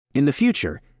In the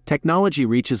future, technology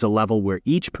reaches a level where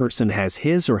each person has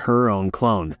his or her own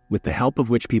clone, with the help of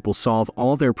which people solve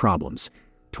all their problems.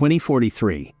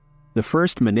 2043. The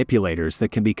first manipulators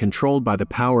that can be controlled by the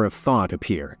power of thought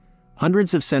appear.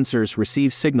 Hundreds of sensors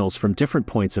receive signals from different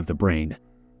points of the brain.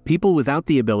 People without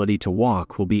the ability to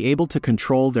walk will be able to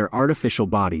control their artificial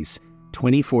bodies.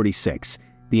 2046.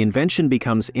 The invention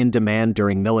becomes in demand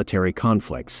during military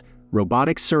conflicts.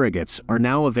 Robotic surrogates are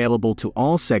now available to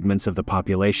all segments of the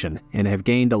population and have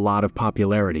gained a lot of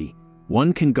popularity.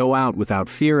 One can go out without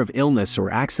fear of illness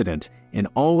or accident and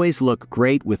always look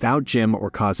great without gym or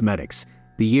cosmetics.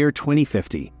 The year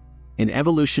 2050. An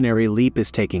evolutionary leap is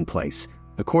taking place.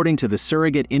 According to the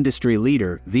surrogate industry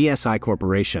leader, VSI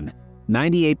Corporation,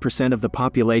 98% of the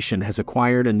population has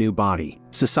acquired a new body.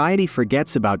 Society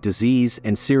forgets about disease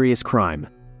and serious crime.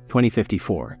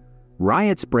 2054.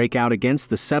 Riots break out against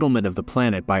the settlement of the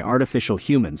planet by artificial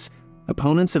humans.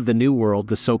 Opponents of the New World,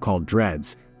 the so-called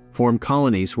Dreads, form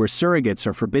colonies where surrogates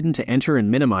are forbidden to enter and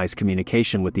minimize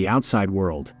communication with the outside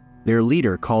world. Their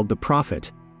leader, called the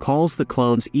Prophet, calls the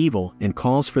clones evil and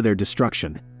calls for their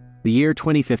destruction. The year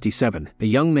 2057, a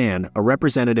young man, a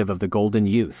representative of the Golden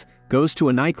Youth, goes to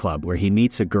a nightclub where he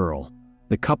meets a girl.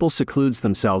 The couple secludes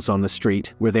themselves on the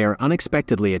street, where they are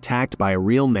unexpectedly attacked by a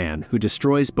real man who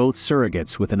destroys both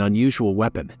surrogates with an unusual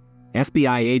weapon.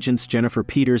 FBI agents Jennifer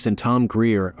Peters and Tom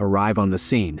Greer arrive on the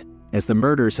scene, as the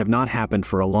murders have not happened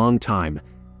for a long time,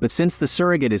 but since the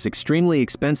surrogate is extremely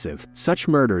expensive, such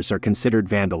murders are considered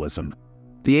vandalism.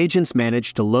 The agents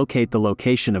manage to locate the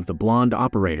location of the blonde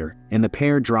operator, and the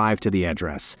pair drive to the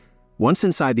address. Once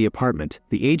inside the apartment,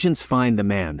 the agents find the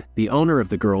man, the owner of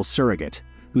the girl's surrogate,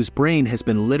 whose brain has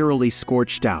been literally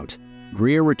scorched out.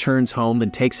 Greer returns home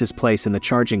and takes his place in the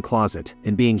charging closet,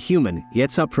 and being human,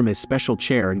 gets up from his special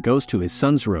chair and goes to his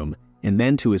son's room, and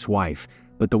then to his wife,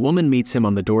 but the woman meets him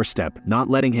on the doorstep, not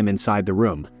letting him inside the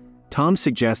room. Tom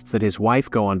suggests that his wife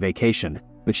go on vacation,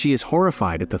 but she is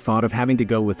horrified at the thought of having to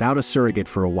go without a surrogate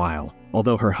for a while,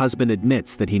 although her husband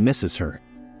admits that he misses her.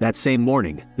 That same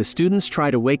morning, the students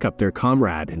try to wake up their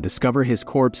comrade and discover his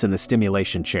corpse in the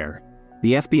stimulation chair.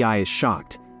 The FBI is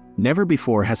shocked. Never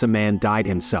before has a man died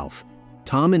himself.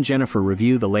 Tom and Jennifer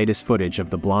review the latest footage of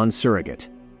the blonde surrogate.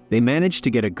 They manage to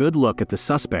get a good look at the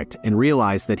suspect and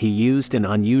realize that he used an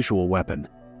unusual weapon.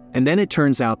 And then it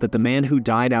turns out that the man who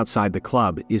died outside the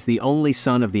club is the only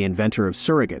son of the inventor of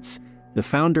surrogates, the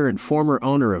founder and former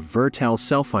owner of Vertel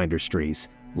Self Industries,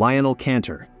 Lionel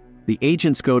Cantor. The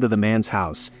agents go to the man's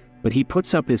house, but he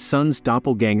puts up his son's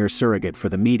doppelganger surrogate for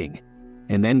the meeting.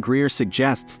 And then Greer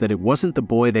suggests that it wasn't the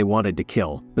boy they wanted to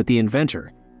kill, but the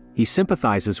inventor. He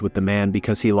sympathizes with the man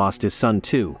because he lost his son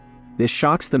too. This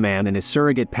shocks the man and his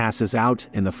surrogate passes out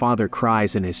and the father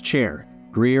cries in his chair.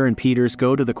 Greer and Peters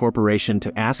go to the corporation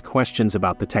to ask questions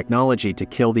about the technology to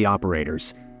kill the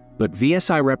operators. But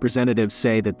VSI representatives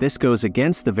say that this goes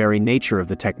against the very nature of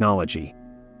the technology.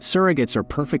 Surrogates are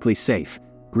perfectly safe.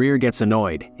 Greer gets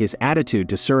annoyed. His attitude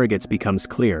to surrogates becomes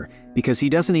clear, because he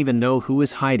doesn't even know who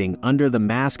is hiding under the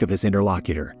mask of his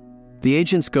interlocutor. The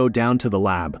agents go down to the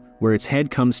lab, where its head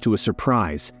comes to a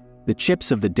surprise. The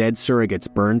chips of the dead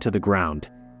surrogates burn to the ground.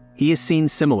 He is seen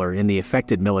similar in the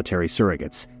affected military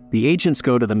surrogates. The agents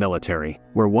go to the military,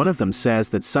 where one of them says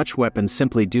that such weapons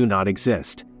simply do not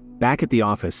exist. Back at the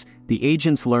office, the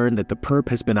agents learn that the perp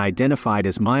has been identified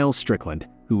as Miles Strickland,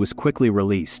 who was quickly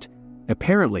released.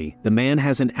 Apparently, the man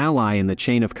has an ally in the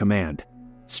chain of command.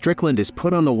 Strickland is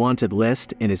put on the wanted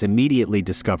list and is immediately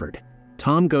discovered.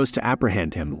 Tom goes to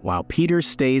apprehend him while Peters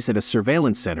stays at a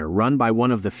surveillance center run by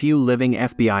one of the few living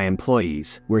FBI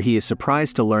employees, where he is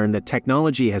surprised to learn that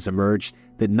technology has emerged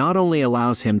that not only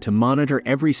allows him to monitor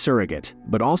every surrogate,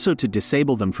 but also to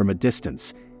disable them from a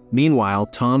distance. Meanwhile,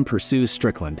 Tom pursues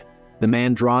Strickland. The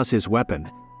man draws his weapon,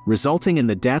 resulting in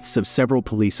the deaths of several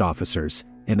police officers,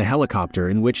 and the helicopter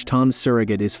in which Tom's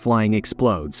surrogate is flying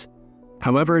explodes.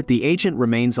 However, the agent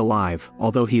remains alive,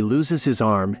 although he loses his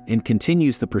arm and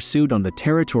continues the pursuit on the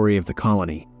territory of the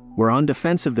colony, where on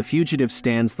defense of the fugitive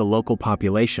stands the local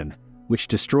population, which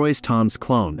destroys Tom's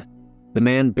clone. The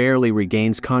man barely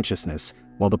regains consciousness,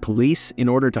 while the police, in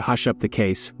order to hush up the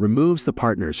case, removes the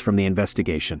partners from the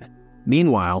investigation.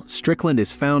 Meanwhile, Strickland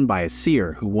is found by a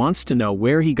seer who wants to know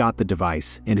where he got the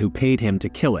device and who paid him to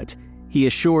kill it. He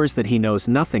assures that he knows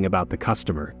nothing about the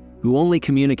customer, who only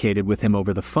communicated with him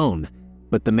over the phone,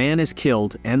 but the man is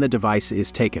killed and the device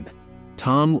is taken.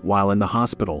 Tom, while in the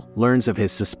hospital, learns of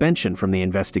his suspension from the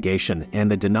investigation and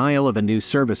the denial of a new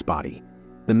service body.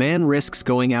 The man risks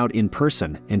going out in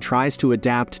person and tries to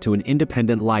adapt to an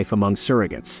independent life among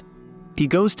surrogates. He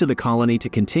goes to the colony to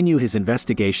continue his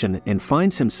investigation and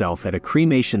finds himself at a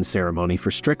cremation ceremony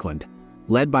for Strickland.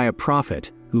 led by a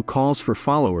prophet who calls for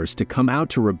followers to come out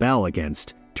to rebel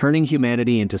against turning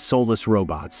humanity into soulless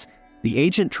robots. The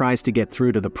agent tries to get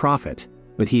through to the prophet,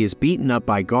 but he is beaten up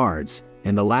by guards,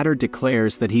 and the latter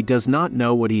declares that he does not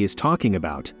know what he is talking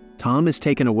about. Tom is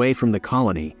taken away from the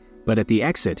colony, but at the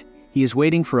exit, he is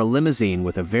waiting for a limousine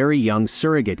with a very young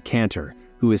surrogate Cantor,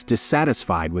 who is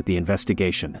dissatisfied with the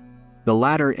investigation. The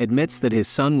latter admits that his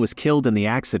son was killed in the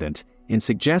accident and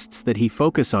suggests that he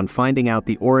focus on finding out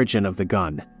the origin of the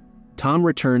gun. Tom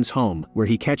returns home, where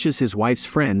he catches his wife's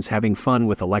friends having fun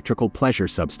with electrical pleasure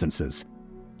substances.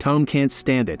 Tom can't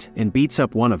stand it and beats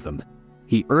up one of them.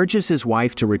 He urges his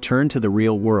wife to return to the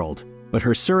real world, but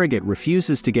her surrogate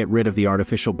refuses to get rid of the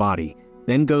artificial body,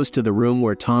 then goes to the room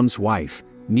where Tom's wife,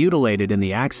 mutilated in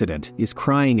the accident, is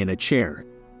crying in a chair.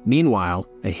 Meanwhile,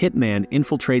 a hitman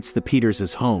infiltrates the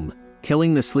Peters' home,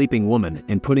 killing the sleeping woman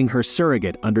and putting her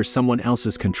surrogate under someone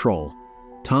else's control.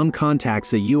 Tom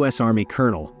contacts a U.S. Army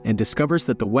colonel and discovers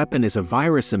that the weapon is a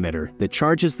virus emitter that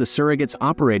charges the surrogate's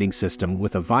operating system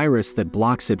with a virus that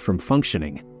blocks it from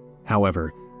functioning.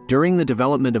 However, during the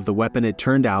development of the weapon, it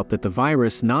turned out that the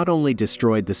virus not only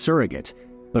destroyed the surrogate,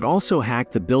 but also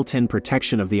hacked the built-in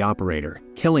protection of the operator,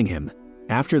 killing him.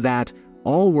 After that,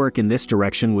 all work in this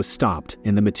direction was stopped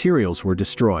and the materials were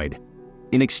destroyed.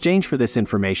 In exchange for this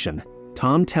information,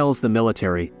 Tom tells the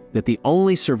military that the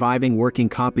only surviving working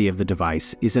copy of the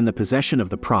device is in the possession of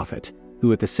the prophet,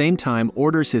 who at the same time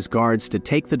orders his guards to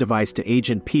take the device to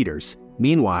Agent Peters.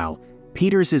 Meanwhile,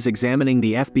 Peters is examining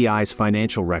the FBI's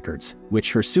financial records,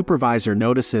 which her supervisor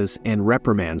notices and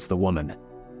reprimands the woman.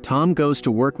 Tom goes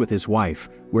to work with his wife,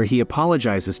 where he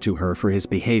apologizes to her for his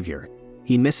behavior.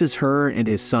 He misses her and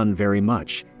his son very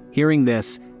much. Hearing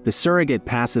this, the surrogate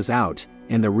passes out,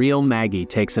 and the real Maggie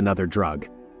takes another drug.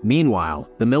 Meanwhile,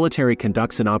 the military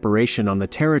conducts an operation on the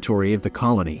territory of the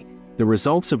colony, the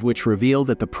results of which reveal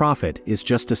that the prophet is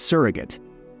just a surrogate.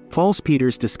 False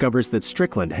Peters discovers that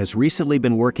Strickland has recently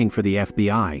been working for the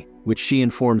FBI, which she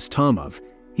informs Tom of.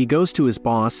 He goes to his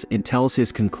boss and tells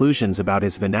his conclusions about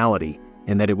his venality,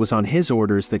 and that it was on his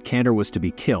orders that Cantor was to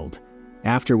be killed,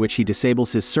 after which he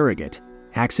disables his surrogate,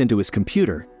 hacks into his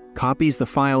computer, copies the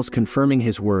files confirming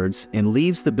his words, and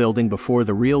leaves the building before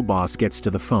the real boss gets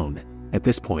to the phone. At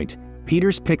this point,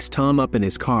 Peters picks Tom up in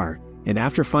his car, and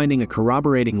after finding a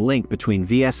corroborating link between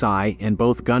VSI and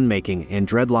both gun-making and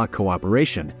dreadlock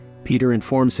cooperation, Peter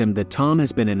informs him that Tom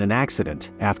has been in an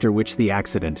accident, after which the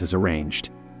accident is arranged.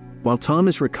 While Tom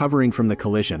is recovering from the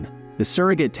collision, the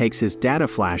surrogate takes his data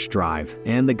flash drive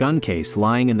and the gun case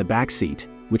lying in the back seat,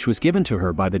 which was given to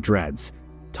her by the Dreads.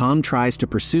 Tom tries to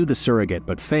pursue the surrogate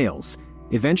but fails.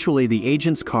 Eventually, the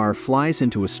agent's car flies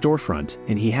into a storefront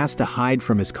and he has to hide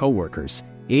from his coworkers,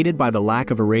 aided by the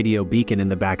lack of a radio beacon in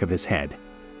the back of his head.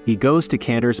 He goes to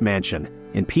Cantor's mansion,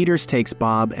 and Peters takes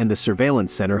Bob and the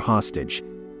surveillance center hostage.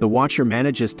 The Watcher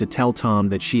manages to tell Tom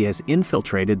that she has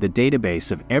infiltrated the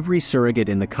database of every surrogate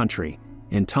in the country,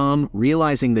 and Tom,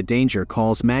 realizing the danger,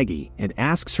 calls Maggie and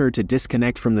asks her to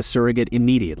disconnect from the surrogate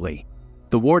immediately.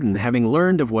 The warden, having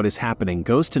learned of what is happening,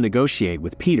 goes to negotiate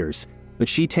with Peters, but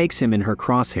she takes him in her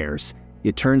crosshairs.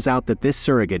 It turns out that this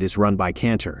surrogate is run by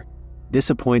Cantor.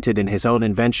 Disappointed in his own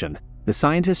invention, the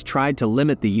scientist tried to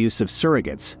limit the use of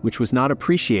surrogates, which was not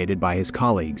appreciated by his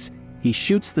colleagues. He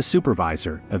shoots the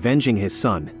supervisor, avenging his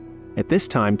son. At this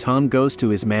time, Tom goes to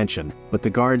his mansion, but the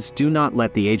guards do not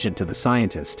let the agent to the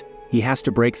scientist. He has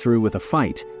to break through with a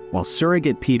fight, while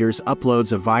surrogate Peters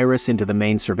uploads a virus into the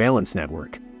main surveillance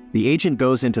network. The agent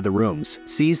goes into the rooms,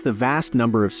 sees the vast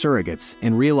number of surrogates,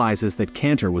 and realizes that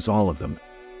Cantor was all of them.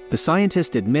 The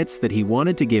scientist admits that he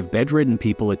wanted to give bedridden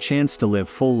people a chance to live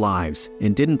full lives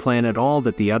and didn't plan at all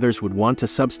that the others would want to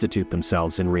substitute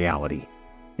themselves in reality.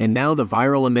 And now the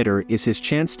viral emitter is his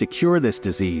chance to cure this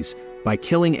disease by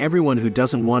killing everyone who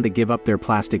doesn't want to give up their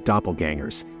plastic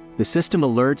doppelgangers. The system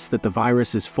alerts that the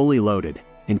virus is fully loaded,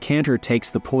 and Cantor takes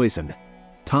the poison.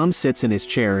 Tom sits in his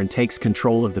chair and takes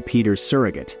control of the Peters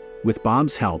surrogate. With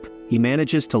Bob's help, he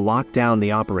manages to lock down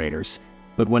the operators,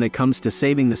 but when it comes to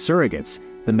saving the surrogates,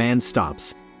 the man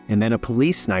stops, and then a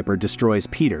police sniper destroys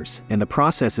Peters, and the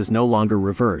process is no longer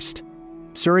reversed.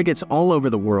 Surrogates all over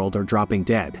the world are dropping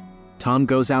dead. Tom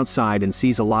goes outside and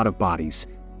sees a lot of bodies.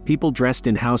 People dressed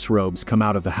in house robes come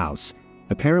out of the house.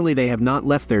 Apparently they have not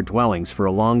left their dwellings for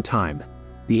a long time.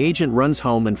 The agent runs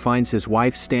home and finds his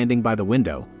wife standing by the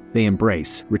window. They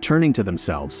embrace, returning to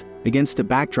themselves. Against a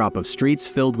backdrop of streets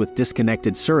filled with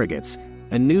disconnected surrogates,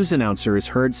 a news announcer is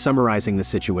heard summarizing the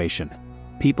situation.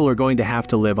 People are going to have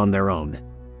to live on their own.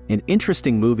 An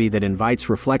interesting movie that invites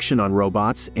reflection on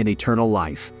robots and eternal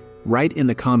life. Write in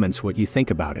the comments what you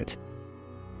think about it.